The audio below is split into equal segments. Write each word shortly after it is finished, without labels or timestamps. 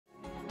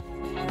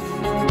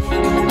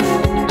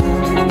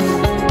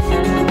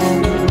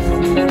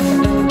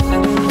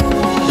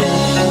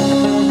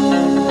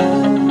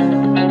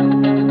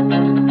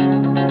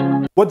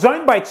We're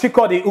joined by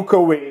Chikodi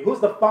Ukowe, who's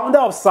the founder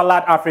of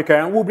Salad Africa,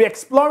 and we'll be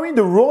exploring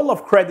the role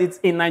of credit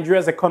in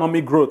Nigeria's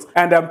economic growth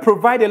and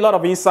provide a lot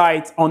of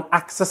insight on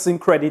accessing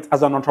credit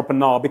as an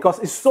entrepreneur because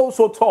it's so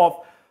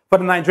tough for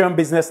the Nigerian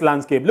business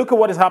landscape. Look at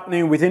what is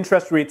happening with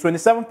interest rate,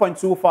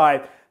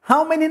 27.25.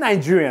 How many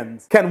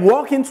Nigerians can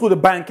walk into the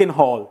banking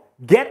hall,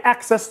 get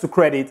access to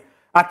credit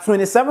at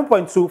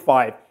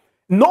 27.25?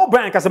 No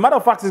bank, as a matter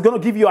of fact, is going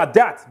to give you at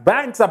that.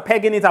 Banks are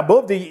pegging it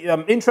above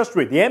the interest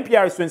rate. The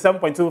MPR is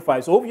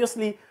 27.25. So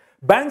obviously,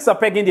 banks are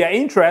pegging their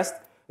interest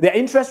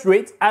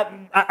rate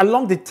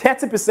along the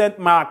 30%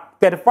 mark,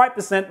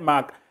 35%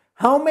 mark.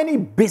 How many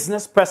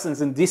business persons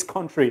in this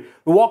country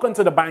will walk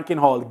into the banking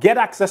hall, get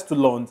access to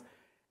loans,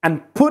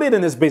 and put it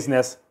in his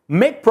business,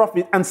 make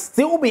profit, and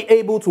still be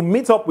able to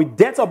meet up with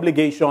debt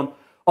obligation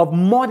of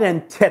more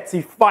than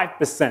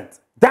 35%?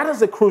 That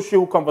is a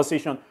crucial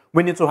conversation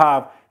we need to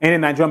have in the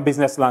Nigerian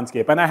business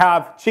landscape. And I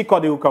have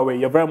Chikodi Ukowe.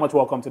 You're very much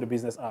welcome to the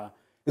Business Hour.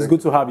 It's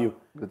good to have you.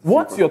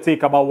 What's your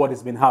take about what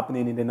has been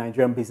happening in the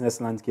Nigerian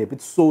business landscape?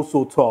 It's so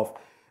tough.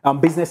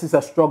 Businesses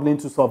are struggling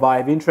to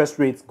survive. Interest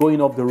rates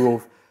going off the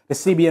roof. The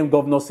CBN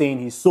governor saying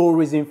his sole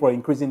reason for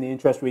increasing the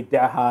interest rate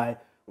that high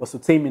was to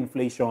tame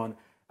inflation.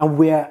 And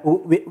we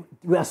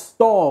are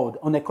stalled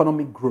on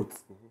economic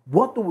growth.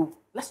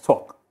 Let's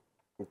talk.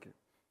 Okay,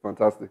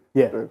 fantastic.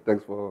 Yeah.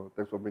 Thanks for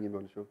bringing me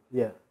on the show.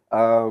 Yeah.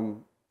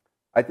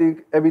 I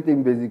think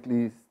everything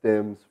basically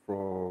stems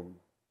from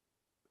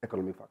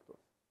economic factors,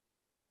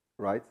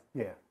 right?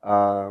 Yeah.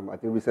 I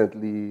think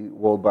recently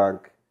World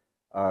Bank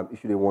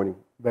issued a warning,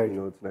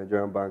 to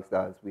Nigerian banks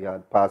that we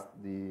had passed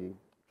the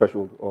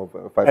threshold of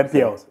 5%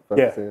 NPLs.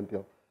 5%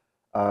 NPL.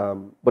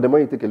 But then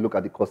when you take a look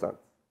at the cosant,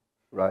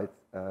 right?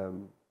 I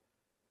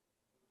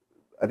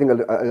think in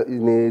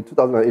a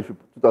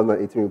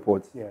 2018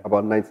 report,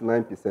 about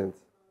 99%,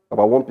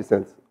 about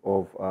 1%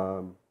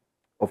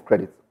 of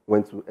credit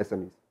went to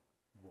SMEs.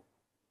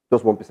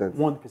 Just 1%.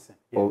 1%.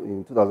 Yeah.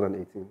 In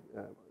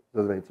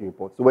 2018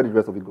 report. So where did the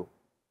rest of it go?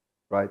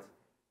 Right?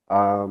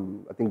 I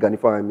think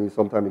Ganifa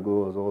some time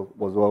ago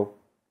was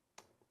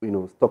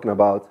talking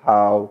about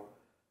how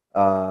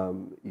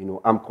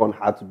AMCON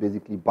had to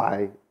basically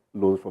buy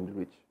loans from the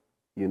rich.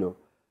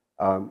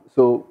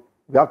 So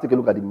we have to take a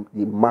look at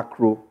the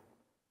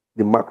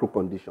macro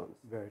conditions,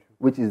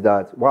 which is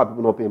that why are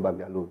people not paying back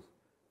their loans?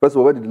 First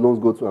of all, where did the loans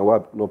go to, and why are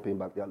people not paying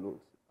back their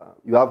loans?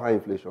 You have high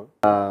inflation,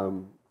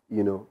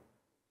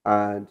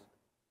 and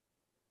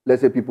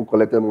let's say people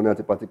collected money at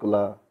a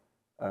particular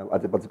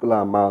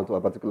amount or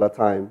a particular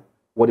time.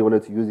 What they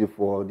wanted to use it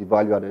for, the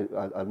value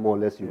had more or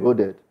less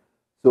eroded.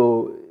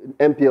 So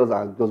NPLs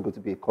are just going to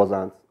be a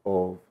causant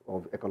of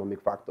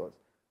economic factors,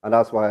 and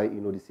that's why the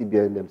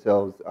CBN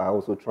themselves are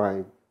also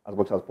trying as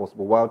much as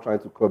possible while trying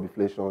to curb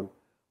inflation,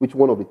 which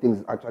one of the things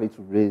is actually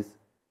to raise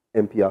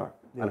MPR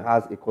and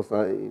has a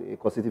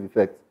causative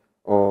effect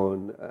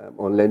on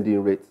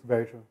lending rates.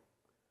 Very true.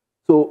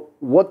 So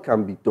what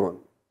can be done?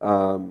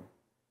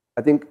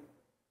 I think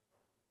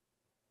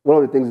one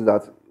of the things is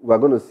that we're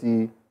going to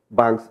see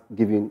banks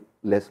giving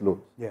less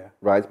loans,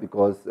 right?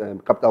 Because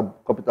capital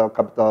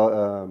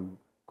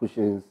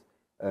cushions,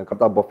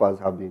 capital buffers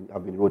have been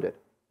eroded,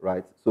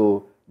 right?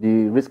 So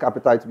the risk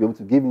appetite to be able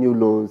to give new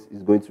loans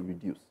is going to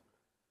reduce.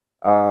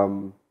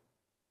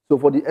 So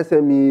for the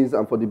SMEs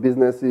and for the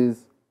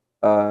businesses,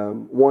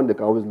 one, they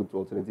can always look to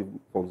alternative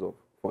forms of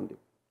funding.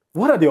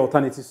 What are the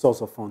alternative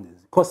sources of funding?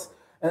 Because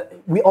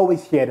we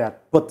always hear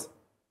that, but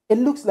it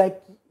looks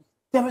like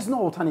there is no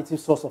alternative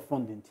source of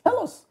funding. Tell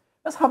us.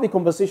 Let's have a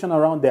conversation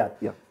around that.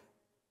 Yeah.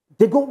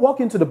 They walk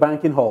into the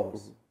banking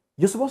halls. Mm-hmm.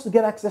 You're supposed to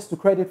get access to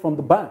credit from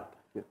the bank.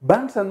 Yeah.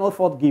 Banks are not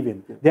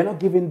forthgiving. Yeah. They're not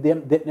giving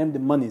them the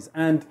monies.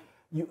 And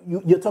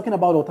you're talking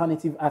about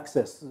alternative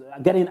access,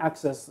 getting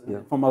access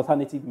from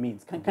alternative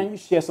means. Can you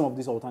share some of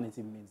these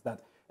alternative means that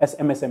as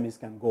MSMEs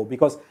can go?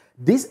 Because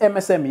these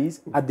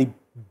MSMEs are the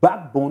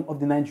backbone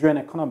of the Nigerian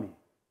economy.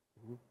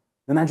 Mm-hmm.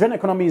 The Nigerian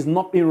economy is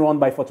not being run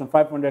by Fortune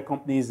 500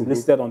 companies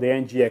listed on the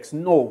NGX.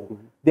 No,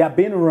 they are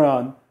being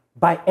run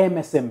by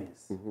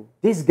MSMEs. Mm-hmm.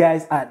 These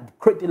guys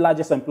create the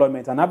largest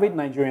employment. An average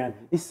Nigerian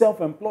is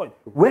self-employed.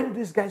 Where do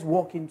these guys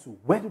walk into?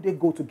 Where do they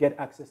go to get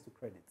access to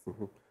credit?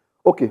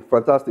 Okay,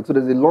 fantastic. So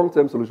there's a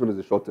long-term solution, there's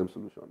a short-term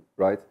solution,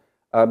 right?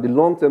 The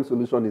long-term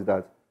solution is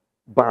that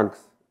banks,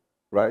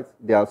 right,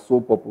 they are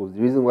sole purpose.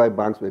 The reason why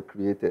banks were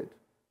created,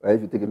 right,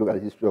 if you take a look at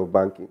the history of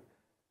banking,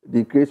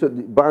 the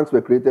banks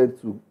were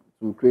created to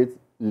create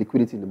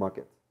liquidity in the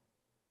market.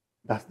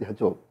 That's their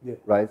job,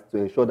 right? To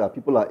ensure that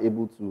people are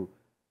able to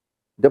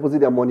deposit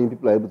their money,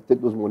 people are able to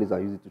take those monies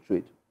and use it to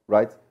trade,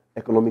 right?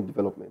 Economic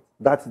development.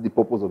 That's the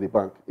purpose of a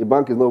bank. A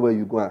bank is not where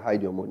you go and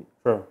hide your money,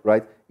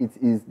 right? It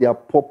is their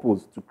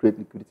purpose to create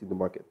liquidity in the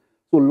market.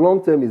 So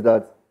long term is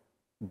that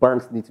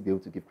banks need to be able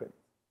to give credit.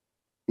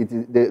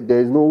 There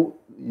is no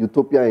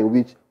utopia in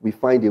which we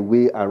find a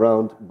way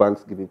around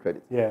banks giving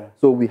credit.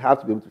 So we have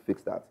to be able to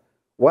fix that.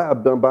 Why are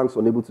banks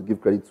unable to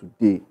give credit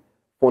today?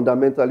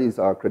 Fundamentally is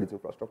our credit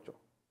infrastructure,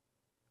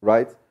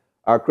 right?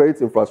 Our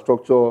credit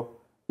infrastructure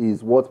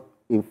is what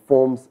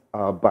informs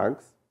our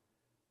banks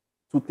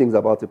two things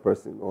about a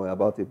person or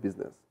about a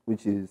business,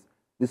 which is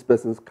this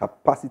person's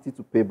capacity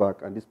to pay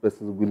back and this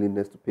person's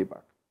willingness to pay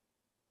back.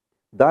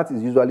 That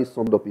is usually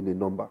summed up in a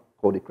number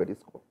called a credit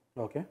score.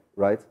 Okay.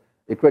 Right?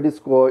 A credit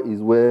score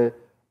is where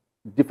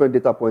different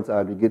data points are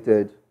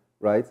aggregated,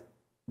 right,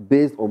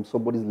 based on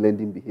somebody's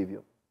lending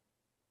behavior.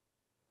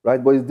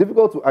 Right? But it's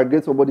difficult to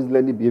aggregate somebody's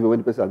lending behavior when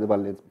the person has never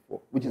lent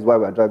before, which is why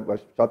we're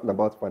chatting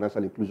about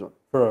financial inclusion.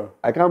 Sure.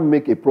 I can't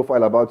make a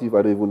profile about you if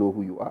I don't even know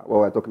who you are. Well,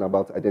 we're talking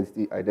about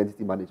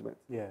identity management.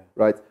 Yeah.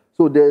 Right?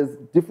 So there's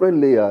different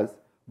layers,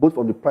 both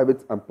from the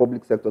private and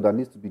public sector, that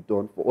needs to be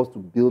done for us to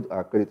build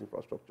our credit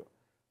infrastructure.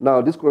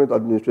 Now, this current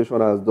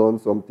administration has done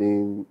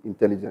something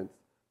intelligent.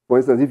 For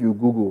instance, if you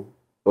Google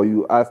or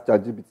you ask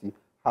ChatGPT,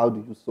 how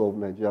do you solve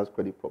Nigeria's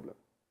credit problem?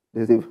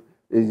 It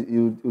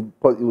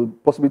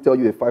would possibly tell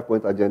you a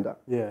 5-point agenda.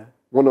 Yeah.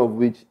 One of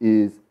which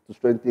is to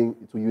strengthen,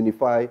 to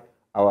unify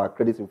our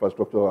credit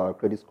infrastructure, our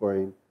credit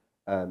scoring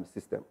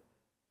system,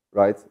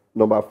 right?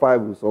 Number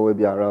 5 will somewhere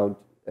be around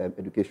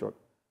education,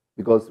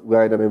 because we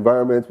are in an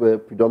environment where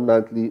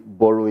predominantly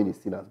borrowing is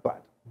seen as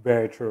bad.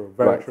 Very true.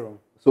 Very true.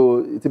 So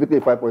it's typically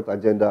a 5-point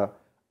agenda,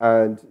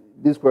 and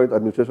this current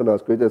administration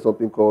has created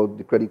something called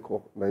the Credit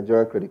Corp,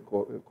 Nigerian Credit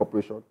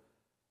Corporation,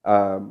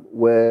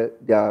 where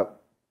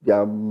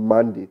their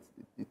mandate,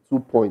 the 2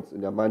 points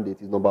in their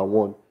mandate is number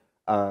 1,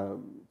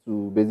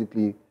 to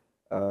basically,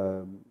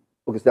 so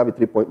they have a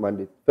 3-point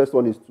mandate. First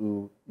one is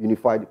to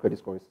unify the credit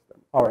scoring system.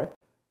 All right.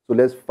 So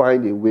let's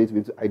find a way to be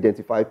able to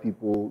identify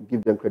people,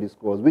 give them credit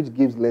scores, which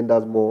gives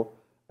lenders more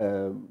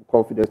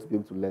confidence to be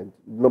able to lend.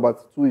 Number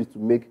 2 is to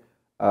make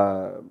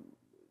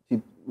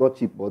not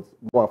cheap, but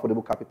more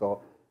affordable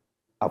capital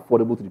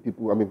affordable to the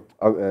people,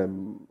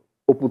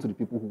 open to the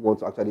people who want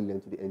to actually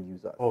lend to the end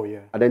users. Oh, yeah.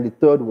 And then the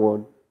third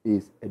one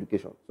is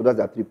education. So that's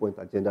their 3-point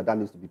agenda. That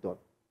needs to be done.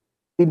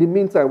 In the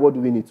meantime, what do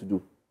we need to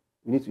do?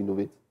 We need to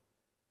innovate.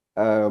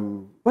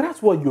 But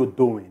that's what you're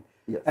doing.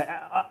 Yes.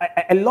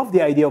 I love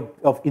the idea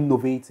of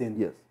innovating.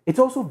 Yes. It's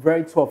also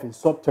very tough in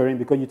subterranean,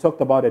 because you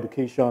talked about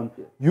education.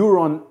 Yes. You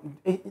run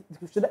a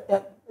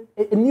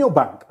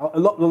neobank. I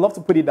love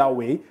to put it that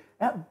way.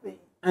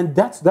 And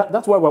that's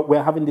why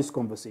we're having this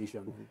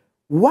conversation. Mm-hmm.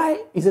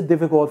 Why is it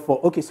difficult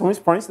so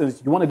for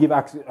instance, you want to give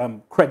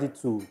credit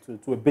to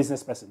a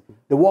business person.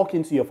 They walk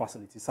into your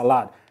facility,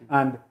 Salad,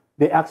 and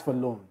they ask for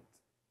loans.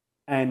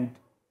 And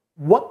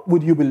what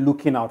would you be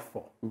looking out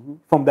for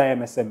from the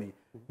MSME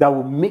that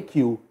will make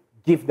you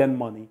give them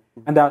money?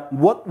 And that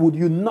what would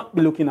you not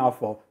be looking out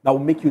for that will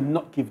make you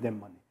not give them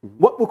money?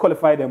 What will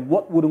qualify them?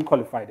 What wouldn't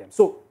qualify them?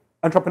 So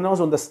entrepreneurs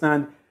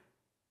understand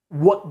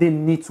what they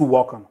need to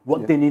work on,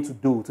 what they need to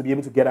do to be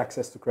able to get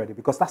access to credit,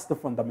 because that's the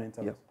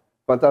fundamental. Yes.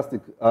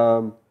 Fantastic.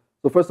 So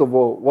first of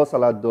all, what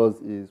Salad does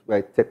is we're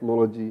a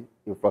technology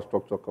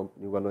infrastructure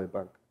company. We're not a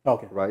bank.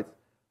 Okay. Right?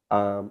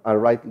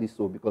 And rightly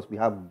so, because we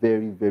have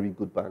very, very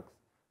good banks.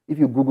 If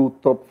you Google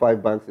top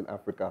 5 banks in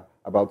Africa,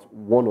 about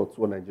 1 or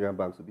 2 Nigerian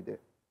banks will be there.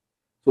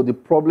 So the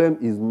problem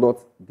is not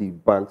the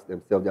banks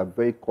themselves. They are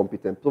very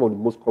competent, some of the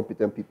most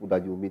competent people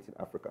that you'll meet in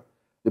Africa.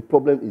 The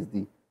problem is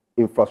the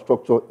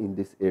infrastructure in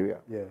this area,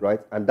 right?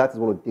 And that is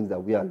one of the things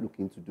that we are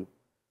looking to do.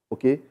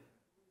 Okay?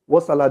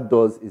 What Salad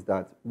does is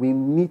that we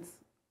meet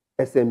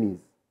SMEs,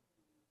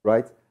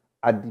 right,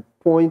 at the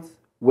point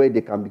where they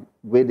can be,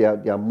 where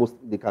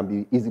they can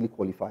be easily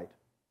qualified.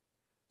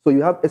 So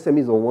you have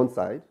SMEs on one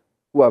side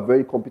who are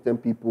very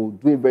competent people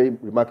doing very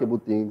remarkable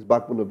things,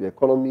 backbone of the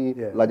economy,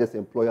 largest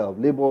employer of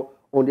labor.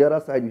 On the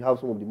other side, you have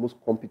some of the most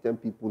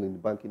competent people in the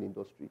banking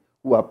industry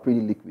who are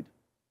pretty liquid.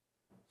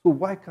 So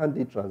why can't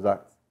they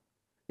transact?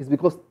 It's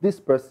because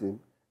this person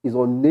is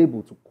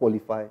unable to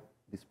qualify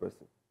this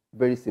person.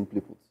 Very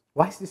simply put.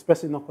 Why is this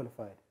person not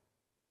qualified?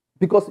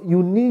 Because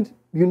you need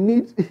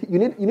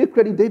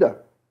credit data.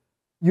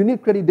 You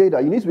need credit data.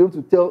 You need to be able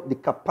to tell the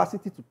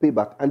capacity to pay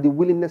back and the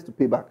willingness to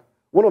pay back.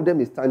 One of them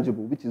is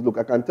tangible, which is, look,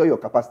 I can tell your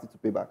capacity to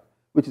pay back,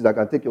 which is I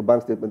can take your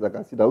bank statement, I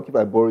can see that, okay, if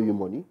I borrow you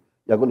money,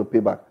 you're going to pay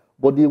back.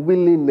 But the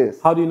willingness.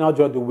 How do you now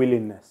judge the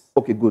willingness?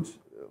 Okay, good.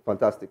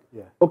 Fantastic.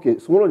 Yeah. Okay,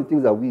 so one of the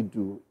things that we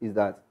do is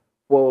that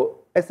for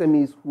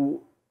SMEs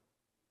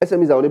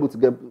are unable to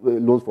get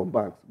loans from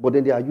banks, but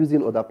then they are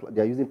using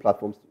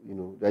platforms,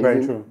 they're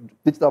using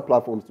digital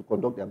platforms to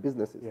conduct their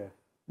businesses. Yeah.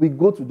 We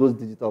go to those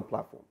digital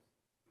platforms,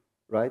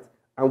 right?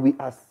 And we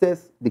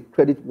assess the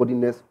credit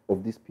worthiness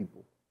of these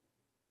people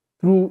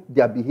through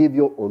their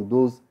behavior on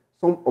those.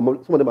 Some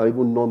of them are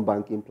even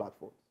non-banking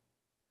platforms.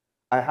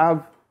 I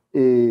have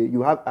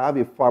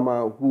a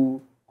farmer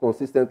who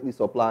consistently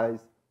supplies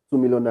 2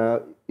 million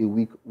naira a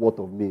week worth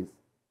of maize,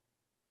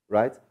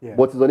 right? Yeah.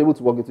 But is unable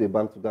to walk into a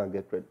bank to go and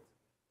get credit.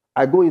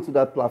 I go into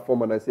that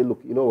platform and I say,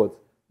 look, you know what?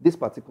 This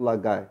particular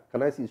guy,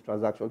 can I see his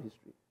transaction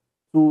history?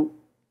 2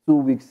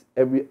 weeks,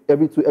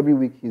 every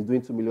week he's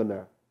doing 2 million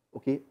naira.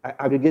 Okay, I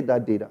aggregate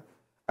that data.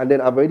 And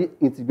then I've already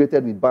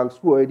integrated with banks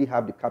who already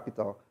have the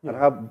capital and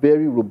have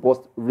very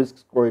robust risk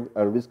scoring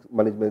and risk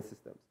management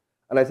systems.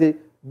 And I say,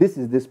 this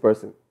is this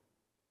person.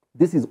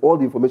 This is all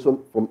the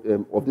information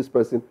from of this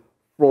person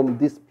from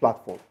this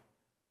platform.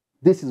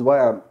 This is why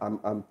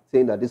I'm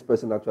saying that this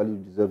person actually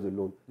deserves a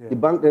loan. Yeah. The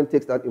bank then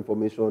takes that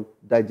information,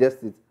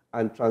 digests it,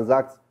 and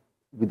transacts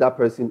with that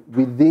person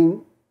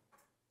within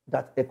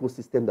that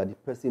ecosystem that the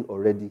person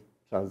already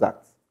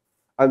transacts.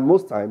 And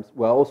most times,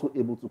 we're also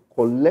able to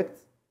collect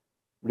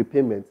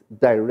repayment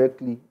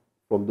directly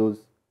from those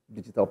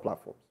digital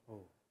platforms. Oh.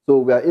 So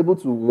we are able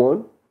to,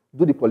 one,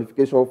 do the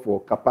qualification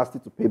for capacity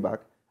to pay back,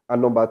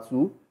 and number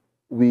two,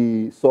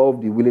 we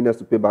solve the willingness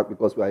to pay back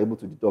because we are able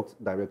to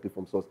deduct directly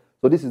from source.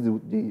 So this is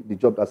the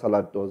job that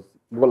Salat does,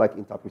 more like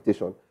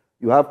interpretation.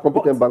 You have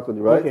competent banks on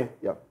the right. Okay.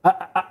 Yeah.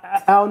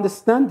 I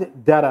understand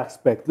that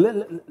aspect.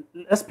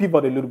 Let's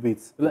pivot a little bit.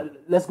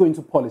 Let's go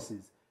into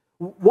policies.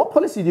 What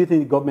policy do you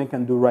think the government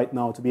can do right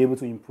now to be able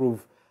to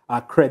improve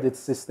our credit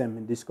system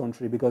in this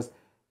country? Because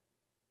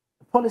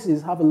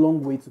policies have a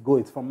long way to go.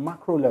 It's from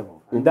macro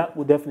level, and that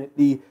will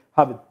definitely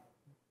have a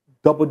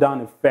double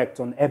down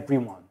effect on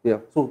everyone. Yeah.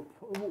 So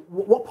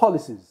what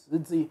policies?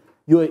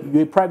 You're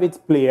a private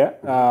player,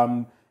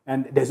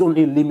 and there's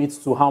only limits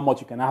to how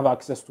much you can have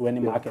access to any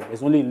market.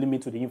 There's only a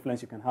limit to the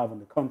influence you can have on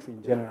the country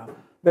in general.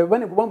 But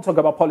when we talk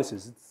about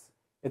policies,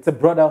 it's a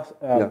broader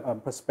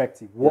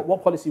perspective.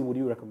 What policy would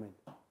you recommend?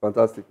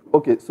 Fantastic.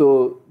 Okay,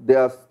 so there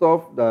are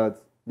stuff that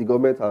the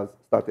government has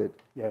started,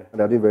 and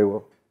they're doing very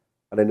well.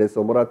 And then there's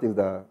some other things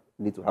that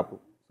need to happen.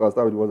 So I'll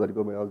start with the ones that the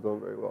government has done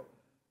very well.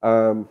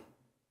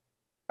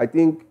 I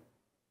think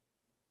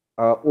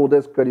our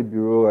oldest credit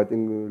bureau, I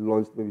think,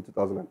 launched maybe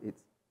 2008,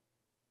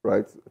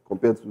 right?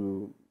 Compared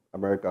to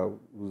America,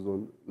 whose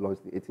own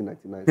launched in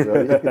 1899.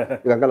 So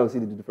you can kind of see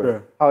the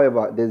difference. Yeah.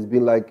 However, there's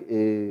been like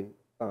an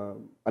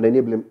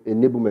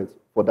enablement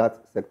for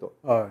that sector.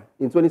 All right.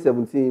 In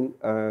 2017,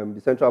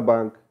 the central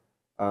bank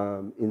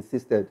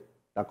insisted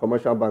that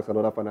commercial banks and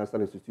other financial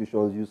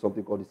institutions use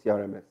something called the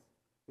CRMS,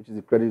 which is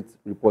the Credit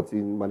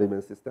Reporting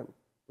Management System,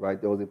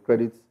 right? There was a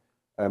Credit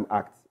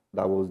Act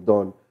that was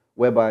done,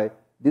 whereby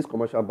these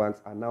commercial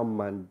banks are now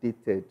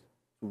mandated to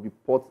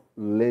report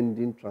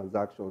lending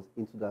transactions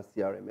into that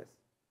CRMS.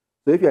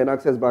 So if you're an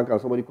Access Bank and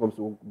somebody comes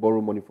to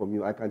borrow money from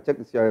you, I can check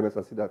the CRMS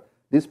and see that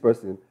this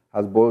person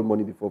has borrowed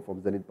money before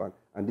from Zenith Bank,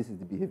 and this is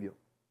the behavior,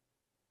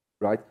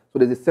 right? So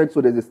there's a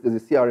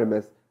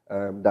CRMS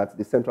that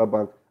the central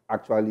bank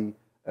actually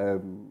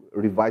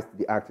revised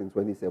the act in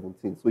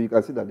 2017. So you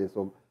can see that there's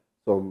some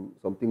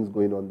things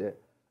going on there.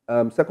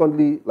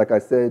 Secondly, like I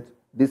said,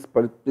 this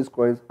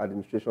current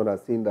administration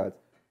has seen that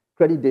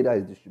credit data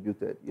is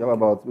distributed. You have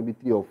about maybe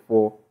 3 or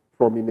 4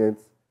 prominent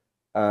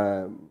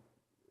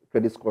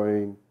credit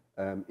scoring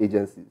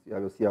agencies. You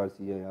have your CRC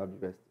and you have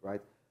the rest,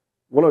 right?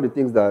 One of the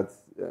things that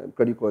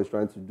Credit Corps is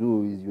trying to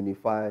do is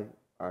unify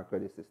our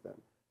credit system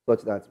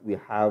such that we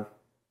have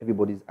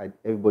everybody's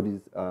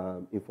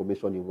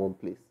information in one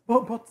place.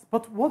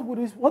 But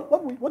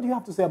what do you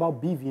have to say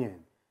about BVN?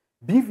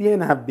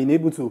 BVN have been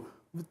able to.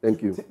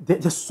 Thank you.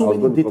 There's so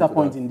many data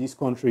points in this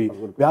country.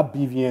 We have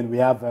BVN, we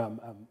have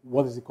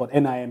what is it called,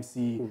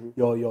 NIMC,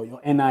 your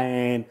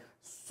NIN.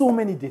 So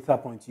many data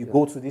points. You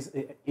go to this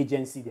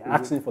agency, they're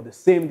asking for the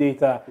same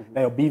data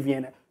that your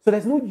BVN. So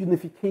there's no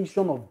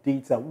unification of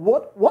data.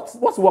 What's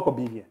the work of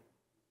BVN?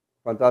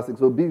 Fantastic.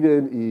 So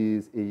BVN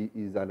is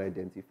an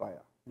identifier,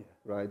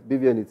 right?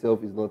 BVN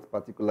itself is not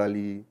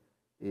particularly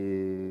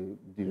a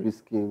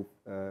de-risking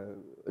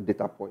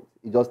data point.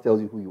 It just tells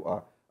you who you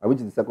are, and which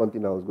is the second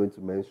thing I was going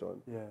to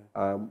mention.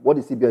 What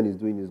the CBN is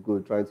doing is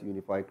good, trying to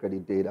unify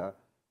credit data,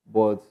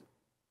 but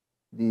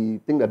the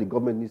thing that the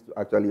government needs to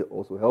actually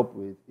also help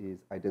with is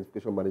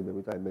identification management,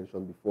 which I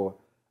mentioned before.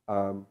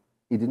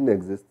 It didn't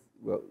exist.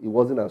 Well, it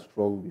wasn't as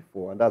strong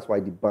before, and that's why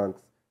the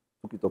banks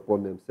took it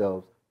upon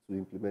themselves to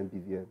implement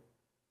BVN,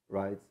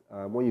 right?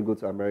 When you go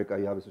to America,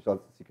 you have a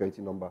social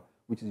security number,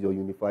 which is your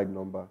unified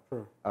number.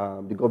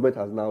 The government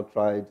has now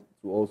tried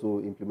to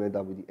also implement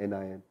that with the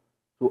NIN.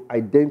 So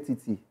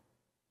identity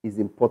is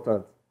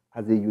important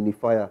as a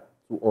unifier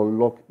to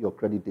unlock your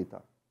credit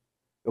data.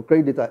 Your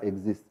credit data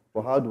exists,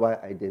 but how do I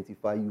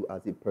identify you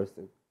as a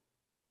person?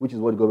 Which is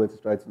what the government is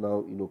trying to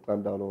now,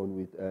 clamp down on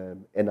with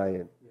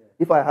NIN.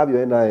 If I have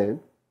your NIN,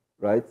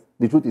 right,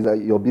 the truth is that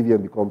your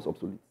BVN becomes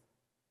obsolete.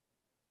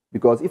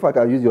 Because if I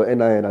can use your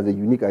NIN as a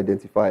unique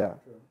identifier,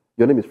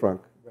 your name is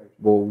Frank,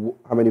 but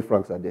how many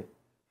Franks are there?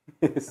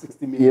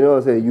 60 million. You know what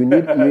I'm saying? You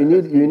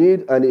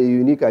need a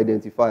unique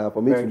identifier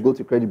for me to go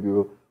to credit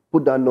bureau,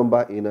 put that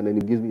number in, and then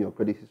it gives me your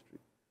credit history.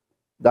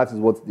 That is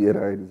what the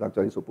NIN is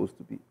actually supposed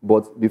to be.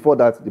 But before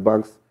that, the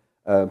banks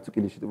took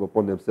initiative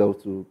upon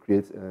themselves to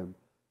create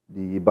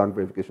the bank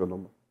verification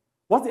number.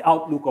 What's the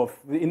outlook of,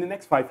 in the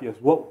next 5 years,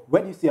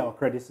 where do you see our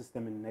credit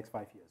system in the next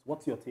 5 years?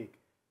 What's your take?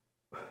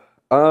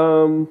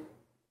 In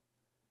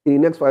the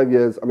next 5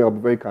 years, I mean, I'll be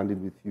very candid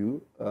with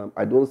you.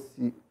 I don't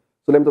see,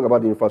 so let me talk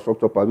about the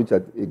infrastructure part, which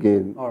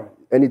again,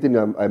 anything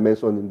I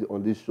mentioned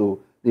on this show,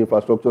 the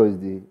infrastructure is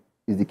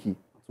the key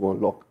to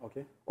unlock.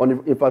 Okay. On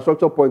the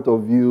infrastructure point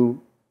of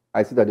view,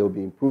 I see that there will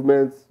be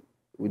improvements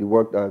with the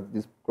work that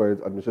this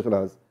current administration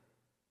has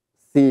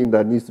seen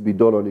that needs to be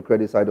done on the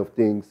credit side of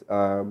things.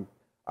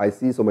 I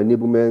see some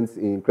enablements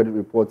in credit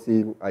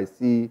reporting. I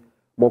see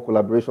more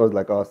collaborations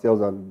like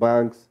ourselves and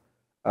banks.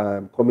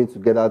 coming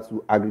together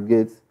to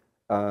aggregate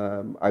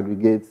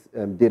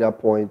data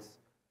points.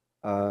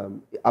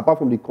 Apart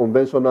from the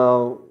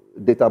conventional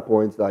data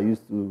points that are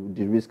used to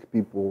de-risk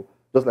people,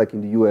 just like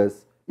in the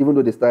US, even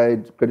though they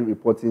started credit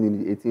reporting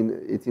in the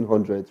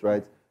 1800s,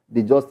 right?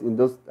 They just,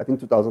 I think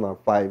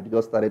 2005, they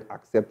just started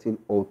accepting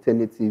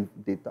alternative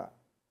data,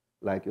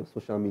 like your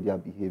social media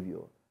behavior.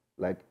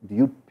 Like, do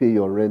you pay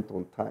your rent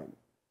on time?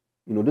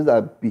 You know, these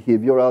are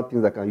behavioral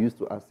things that can use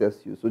to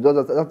assess you. So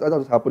that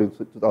just happened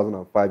in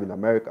 2005 in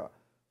America.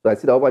 So I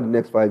see that over the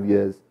next 5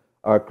 years,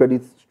 our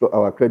credit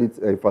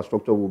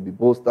infrastructure will be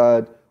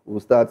bolstered.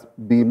 We'll start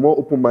being more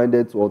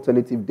open-minded to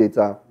alternative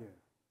data,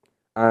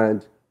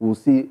 and we'll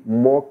see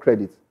more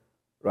credit,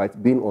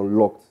 right, being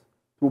unlocked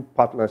through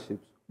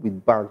partnerships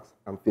with banks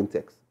and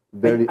fintechs.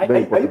 Very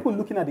important. Are you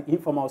looking at the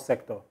informal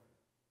sector?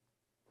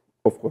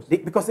 Of course.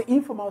 Because the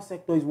informal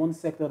sector is one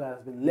sector that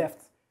has been left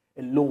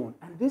alone.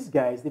 And these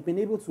guys, they've been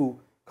able to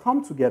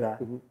come together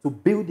to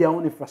build their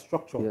own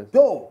infrastructure. Yes.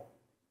 Though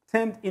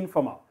termed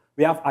informal,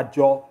 we have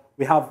Agile,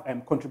 we have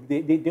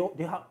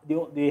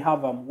they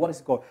have what is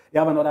it called?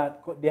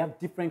 They have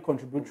different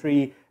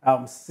contributory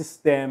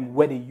system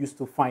where they used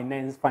to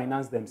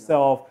finance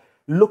themselves,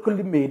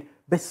 locally made,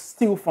 but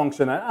still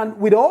functional. And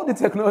with all the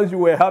technology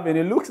we're having,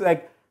 it looks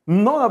like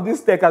none of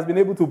this tech has been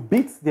able to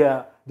beat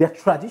their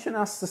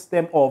traditional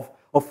system of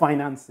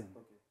financing.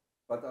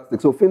 Fantastic.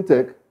 So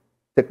fintech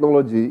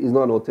technology is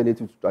not an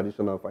alternative to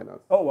traditional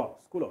finance. Oh wow,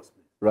 school us, please.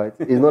 Right?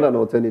 It's not an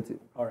alternative.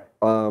 All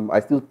right.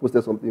 I still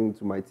posted something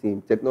to my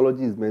team.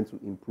 Technology is meant to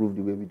improve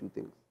the way we do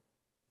things.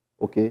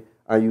 Okay?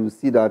 And you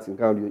see that in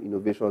kind of the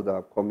innovations that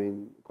are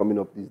coming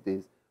up these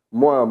days.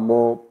 More and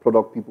more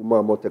product people, more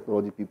and more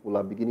technology people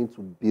are beginning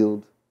to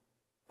build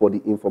for the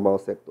informal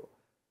sector.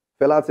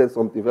 Fela said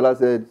something. Fela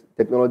said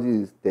technology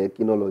is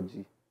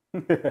technology.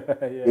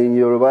 Yeah. In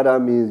Yoruba,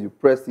 that means you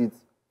press it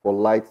for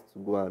light to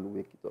go and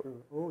wake it up.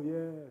 True. Oh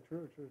yeah,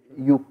 true.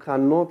 You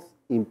cannot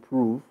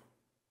improve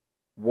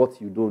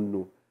what you don't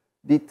know.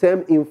 The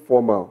term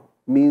informal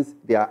means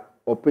they are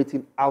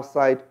operating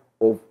outside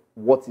of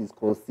what is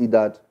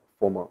considered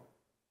formal.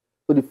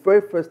 So the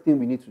very first thing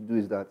we need to do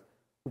is that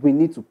we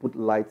need to put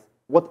light.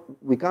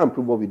 We can't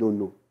improve what we don't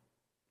know.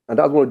 And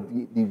that's one of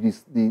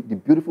the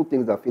beautiful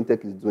things that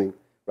fintech is doing,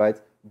 right?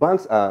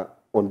 Banks are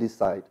on this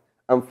side,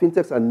 and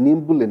fintechs are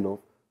nimble enough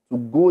to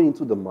go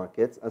into the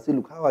markets and say,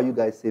 look, how are you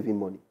guys saving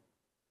money?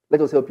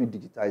 Let us help you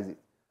digitize it.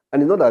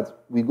 And it's not that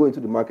we go into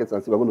the markets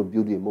and say, we're going to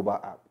build you a mobile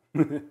app,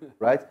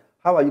 right?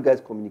 How are you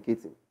guys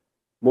communicating?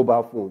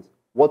 Mobile phones.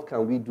 What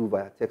can we do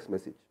via text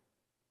message,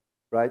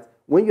 right?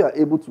 When you are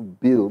able to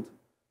build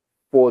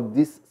for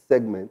this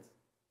segment,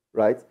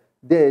 right,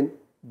 then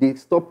they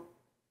stop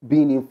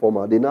being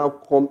informal. They now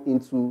come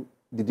into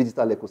the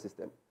digital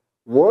ecosystem.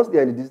 Once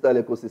they're in the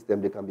digital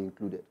ecosystem, they can be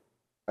included.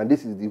 And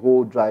this is the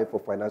whole drive for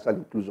financial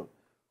inclusion.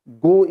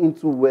 Go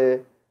into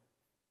where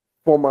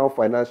formal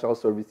financial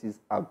services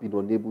have been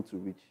unable to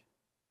reach,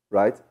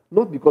 right?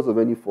 Not because of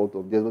any fault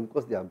of theirs, but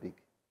because they are big,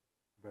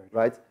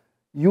 right?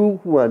 You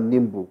who are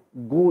nimble,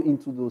 go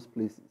into those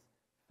places.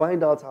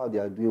 Find out how they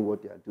are doing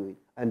what they are doing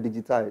and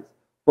digitize.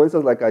 For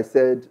instance, like I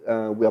said,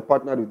 we are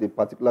partnered with a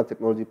particular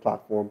technology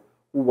platform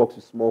who works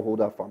with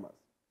smallholder farmers.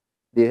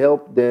 They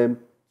help them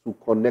to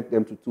connect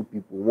them to two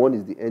people. One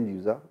is the end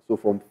user, so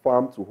from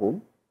farm to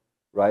home,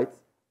 right?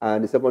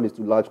 And the second is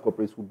to large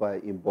corporates who buy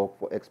in bulk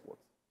for export,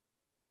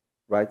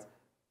 right?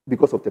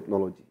 Because of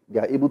technology. They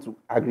are able to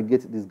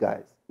aggregate these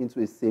guys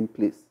into a same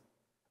place,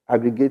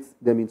 aggregate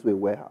them into a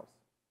warehouse,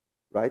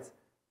 right?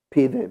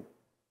 Pay them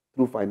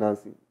through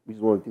financing, which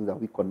is one of the things that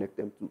we connect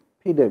them to.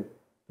 Pay them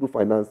through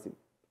financing.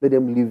 Let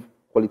them live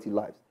quality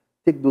lives.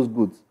 Take those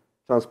goods,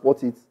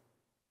 transport it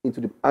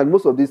into the... And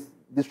most of these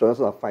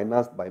transactions are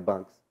financed by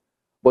banks.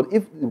 But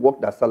if the work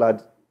that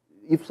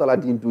if Salah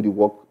didn't do the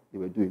work they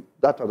were doing,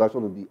 that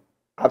transaction would be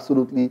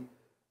absolutely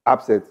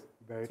absent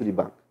to the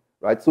bank,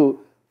 right? So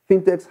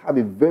fintechs have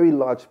a very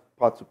large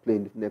part to play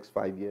in the next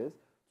 5 years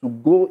to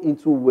go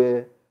into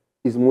where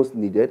is most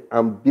needed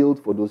and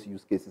build for those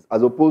use cases,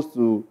 as opposed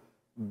to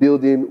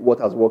building what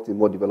has worked in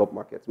more developed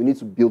markets. We need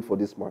to build for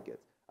this market.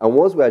 And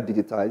once we are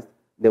digitized,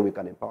 then we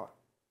can empower.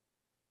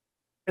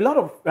 A lot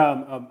of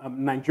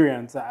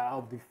Nigerians are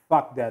of the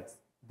fact that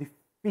the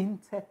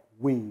fintech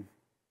wave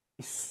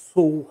is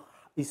so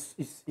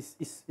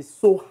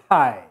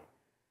high.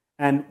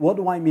 And what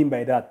do I mean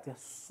by that? There are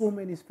so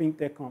many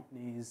fintech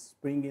companies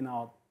springing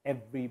out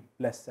every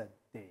blessed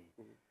day.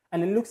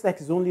 And it looks like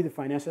it's only the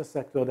financial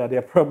sector that there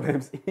are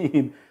problems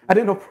in. I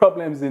don't know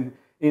problems in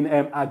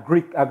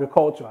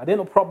agriculture. I don't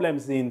know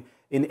problems in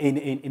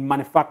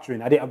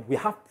manufacturing. We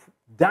have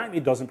dime a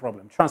dozen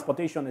problems.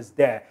 Transportation is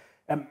there.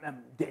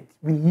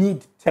 We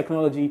need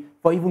technology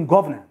for even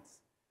governance.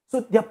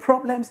 So there are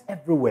problems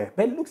everywhere.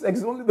 But it looks like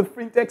it's only the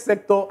fintech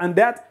sector, and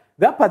that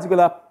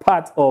particular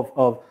part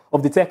of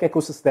the tech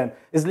ecosystem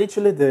is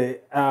literally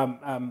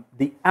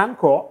the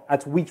anchor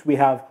at which we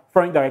have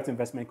foreign direct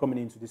investment coming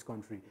into this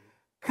country.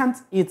 Can't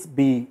it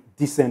be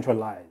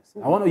decentralized?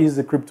 I want to use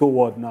the crypto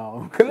word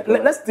now.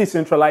 Let's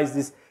decentralize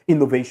this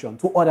innovation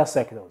to other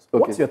sectors. Okay.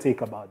 What's your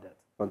take about that?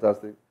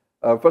 Fantastic.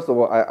 First of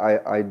all,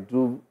 I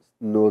do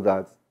know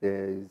that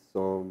there is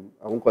some,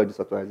 I won't call it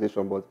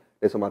decentralization, but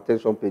there's some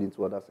attention paid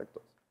into other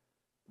sectors.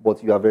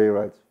 But you are very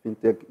right.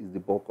 Fintech is the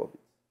bulk of it.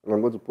 And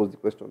I'm going to pose the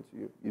question to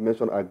you. You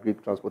mentioned agri,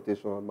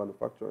 transportation, and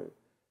manufacturing.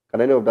 Can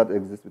any of that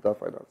exist without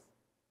finance?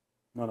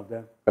 None of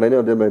them. Can any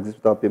of them exist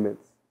without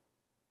payments?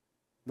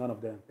 None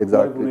of them.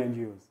 Exactly. Not even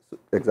NGOs.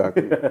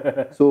 Exactly.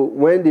 So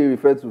when they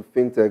refer to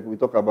fintech, we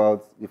talk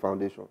about the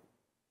foundation,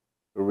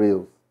 the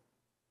rails,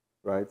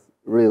 right?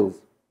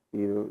 Rails.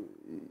 You know,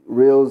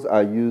 rails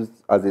are used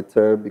as a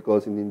term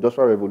because in the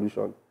Industrial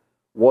Revolution,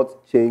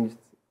 what changed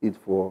it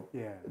for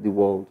the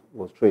world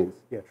was trains.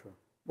 Yeah, true.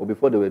 But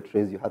before there were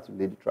trains, you had to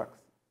lay the tracks.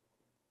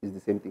 It's the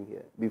same thing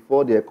here.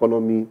 Before the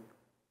economy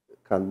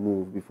can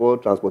move, before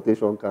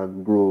transportation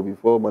can grow,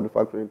 before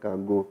manufacturing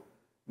can go,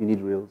 you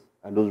need rails,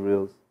 and those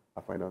rails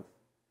are finance,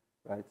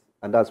 right?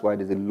 And that's why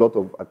there's a lot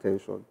of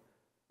attention.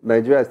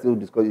 Nigeria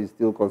is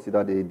still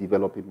considered a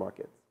developing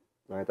market,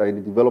 right? And in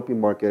the developing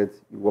market,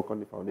 you work on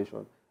the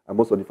foundation, and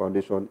most of the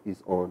foundation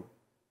is on,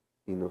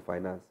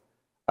 finance.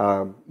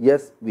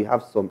 Yes, we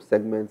have some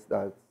segments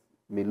that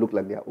may look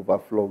like they are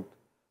overflowed,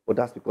 but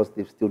that's because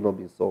they've still not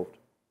been solved,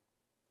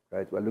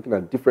 right? We're looking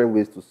at different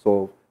ways to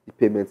solve the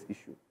payments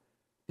issue,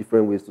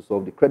 different ways to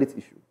solve the credit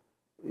issue.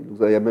 It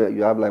looks like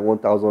you have like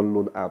 1,000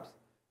 loan apps,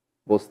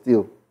 but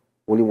still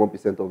only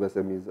 1% of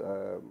SMEs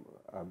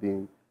are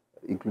being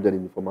included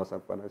in the formal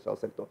and financial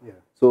sector. Yeah.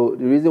 So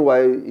the reason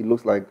why it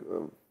looks like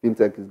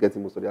fintech is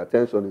getting most of the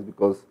attention is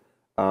because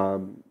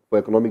for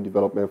economic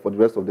development, for the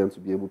rest of them to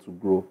be able to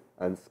grow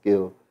and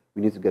scale,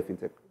 we need to get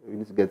fintech. We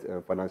need to get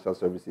financial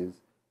services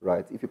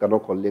right. If you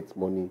cannot collect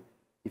money,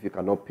 if you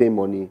cannot pay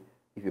money,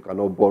 if you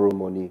cannot borrow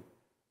money,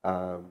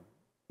 a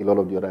lot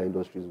of the other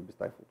industries will be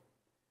stifled.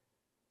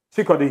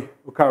 Chikodi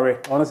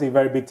Ukare, honestly, a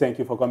very big thank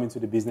you for coming to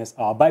the business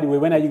hour. By the way,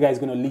 when are you guys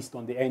going to list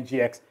on the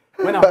NGX?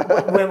 We're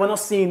not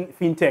seeing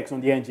fintechs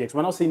on the NGX.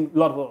 We're not seeing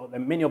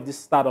many of these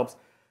startups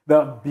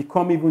that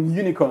become even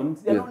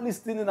unicorns. They're not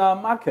listing in our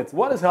markets.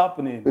 What is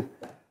happening?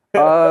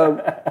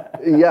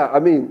 Yeah, I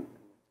mean,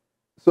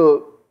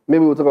 so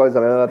maybe we'll talk about this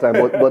another time.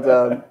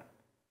 But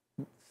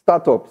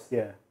startups,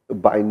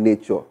 by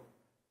nature,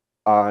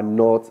 are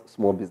not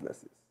small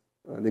businesses.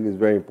 I think it's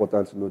very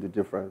important to know the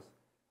difference.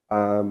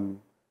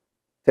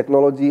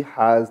 Technology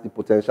has the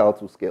potential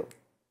to scale,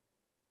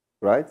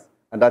 right?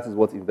 And that is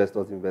what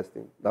investors invest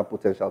in, that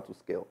potential to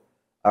scale.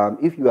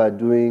 If you are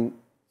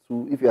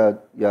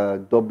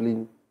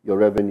doubling your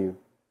revenue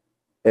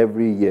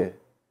every year,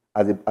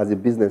 as a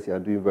business, you are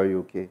doing very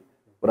okay.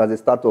 But as a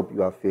startup,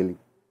 you are failing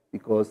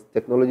because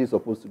technology is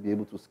supposed to be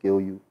able to scale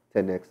you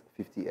 10x,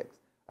 50x.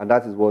 And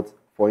that is what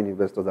foreign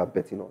investors are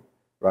betting on,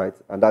 right?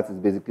 And that is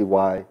basically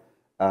why,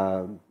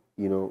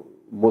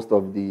 most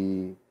of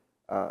the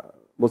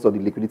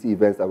liquidity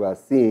events that we are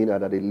seeing are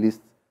that they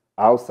list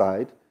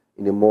outside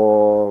in a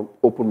more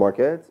open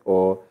market,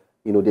 or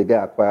they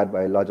get acquired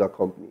by a larger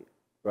company,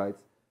 right?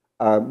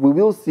 We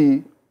will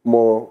see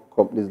more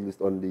companies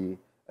list on the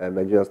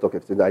Nigerian Stock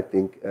Exchange, I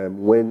think,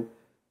 when,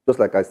 just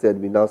like I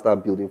said, we now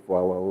start building for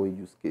our own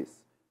use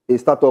case. A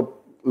startup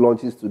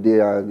launches today,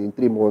 and in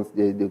 3 months,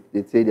 they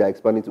say they are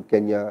expanding to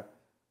Kenya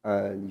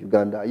and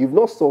Uganda. You've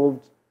not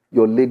solved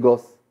your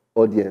Lagos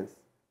audience.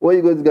 What are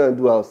you going to go and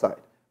do outside,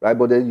 right?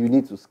 But then you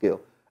need to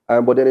scale.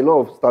 But then a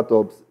lot of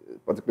startups,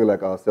 particularly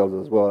like ourselves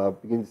as well, are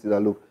beginning to see that,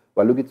 look,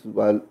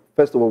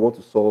 first of all, we want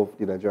to solve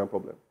the Nigerian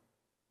problem,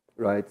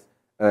 right?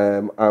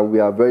 And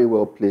we are very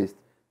well placed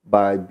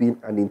by being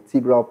an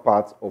integral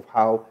part of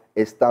how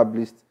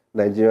established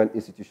Nigerian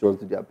institutions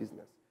do their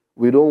business.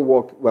 We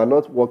are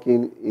not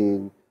working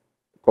in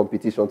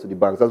competition to the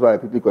banks. That's why I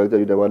quickly corrected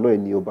you that we're not a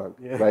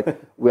neobank,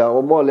 right? We are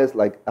more or less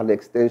like an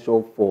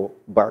extension for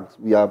banks.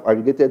 We have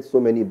aggregated so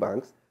many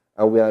banks,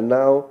 and we are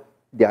now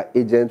their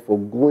agent for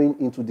going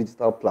into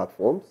digital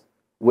platforms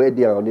where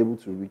they are unable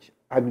to reach,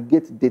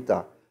 aggregate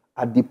data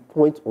at the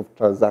point of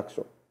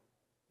transaction.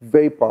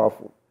 Very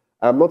powerful.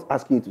 I'm not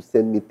asking you to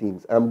send me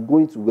things. I'm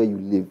going to where you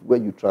live, where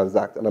you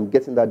transact, and I'm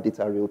getting that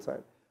data real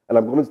time. And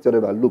I'm going to tell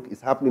them that, look,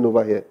 it's happening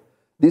over here.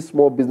 This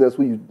small business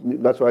who you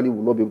naturally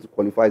will not be able to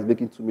qualify is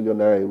making 2 million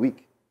naira a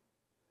week.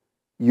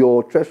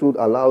 Your threshold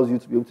allows you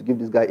to be able to give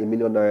this guy 1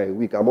 million naira a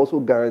week. I'm also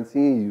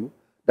guaranteeing you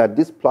that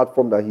this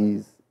platform that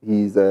he's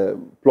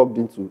plugged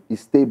into is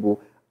stable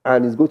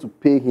and is going to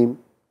pay him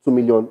 2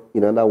 million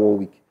in another 1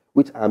 week,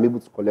 which I'm able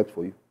to collect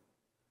for you.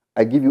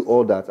 I give you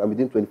all that, and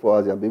within 24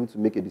 hours, I'm able to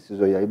make a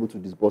decision. You're able to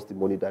disburse the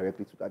money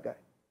directly to that guy,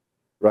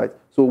 right?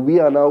 So we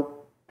are now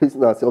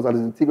placing ourselves as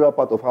an integral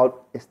part of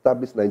how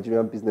established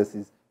Nigerian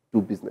businesses do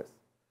business.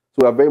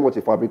 So we are very much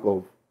a fabric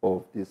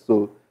of this.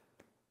 So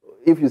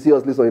if you see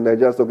us list on the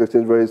Nigerian Stock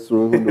Exchange very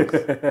soon, who knows?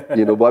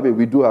 But I mean,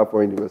 we do have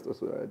foreign investors,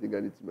 so I think I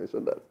need to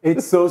mention that.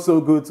 It's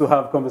so good to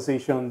have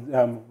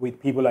conversations with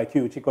people like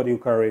you, Chikodi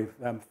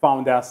Ukare,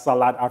 founder,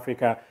 Salad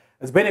Africa.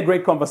 It's been a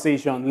great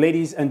conversation.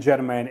 Ladies and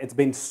gentlemen, it's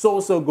been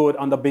so good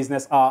on the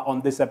Business Hour on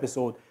this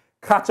episode.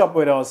 Catch up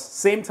with us,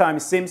 same time,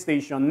 same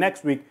station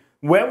next week,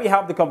 where we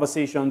have the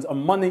conversations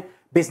on money,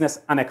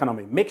 business, and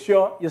economy. Make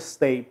sure you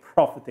stay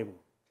profitable.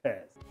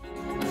 Cheers.